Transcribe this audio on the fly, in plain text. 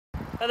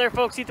Hi there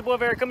folks, Ethan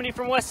Boisvert coming in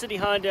from West City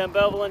Honda in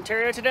Belleville,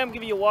 Ontario. Today I'm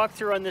giving you a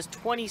walkthrough on this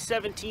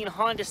 2017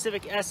 Honda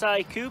Civic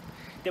Si Coupe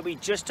that we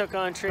just took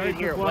on trade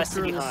here at West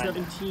City Honda.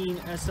 17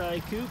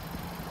 Si Coupe.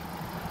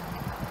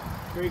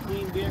 Very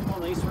clean vehicle,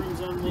 nice rims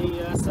on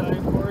the side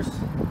of course.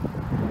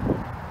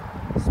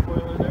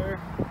 Spoiler there.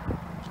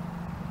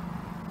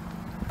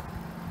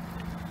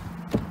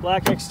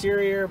 Black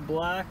exterior,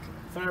 black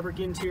fabric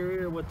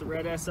interior with the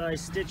red Si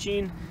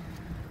stitching.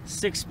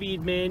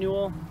 6-speed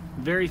manual.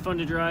 Very fun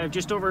to drive,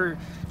 just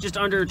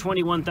under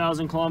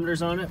 21,000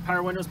 kilometers on it.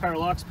 Power windows, power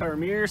locks, power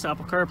mirrors,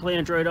 Apple CarPlay,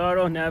 Android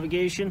Auto,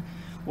 navigation,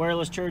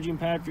 wireless charging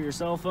pad for your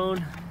cell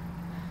phone.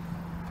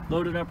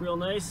 Loaded up real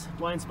nice,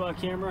 blind spot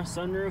camera,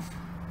 sunroof.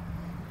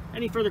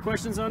 Any further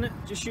questions on it,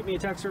 just shoot me a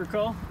text or a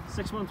call,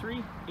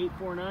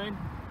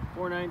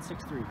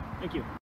 613-849-4963. Thank you.